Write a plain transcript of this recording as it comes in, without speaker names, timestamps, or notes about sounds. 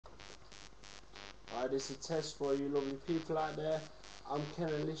This is a test for you lovely people out there. I'm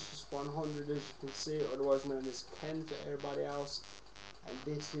Kenalicious100, as you can see, otherwise known as Ken for everybody else.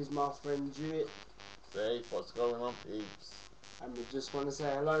 And this is my friend Dewitt. Say, what's going on, peeps? And we just want to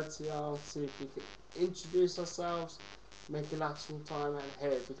say hello to y'all, see if we can introduce ourselves, make it last some time, and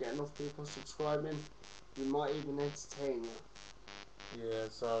hey, if we get enough people subscribing, we might even entertain you. Yeah,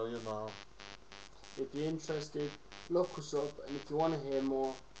 so, you know. If you're interested, look us up, and if you want to hear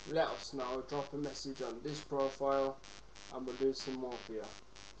more, let us know. Drop a message on this profile, and we'll do some more for you.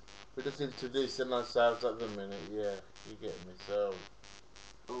 We're just introducing ourselves at the minute, yeah, you get me, so.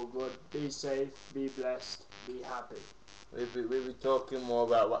 All good, be safe, be blessed, be happy. We'll be talking more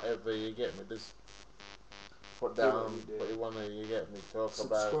about whatever, you get me, just put Do down what you what do. you want to, you get me, talk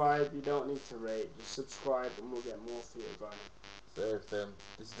about. Subscribe, you don't need to rate, just subscribe and we'll get more for you, guys. Save them.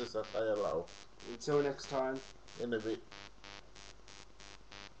 This is just a hello. Until next time. In a bit.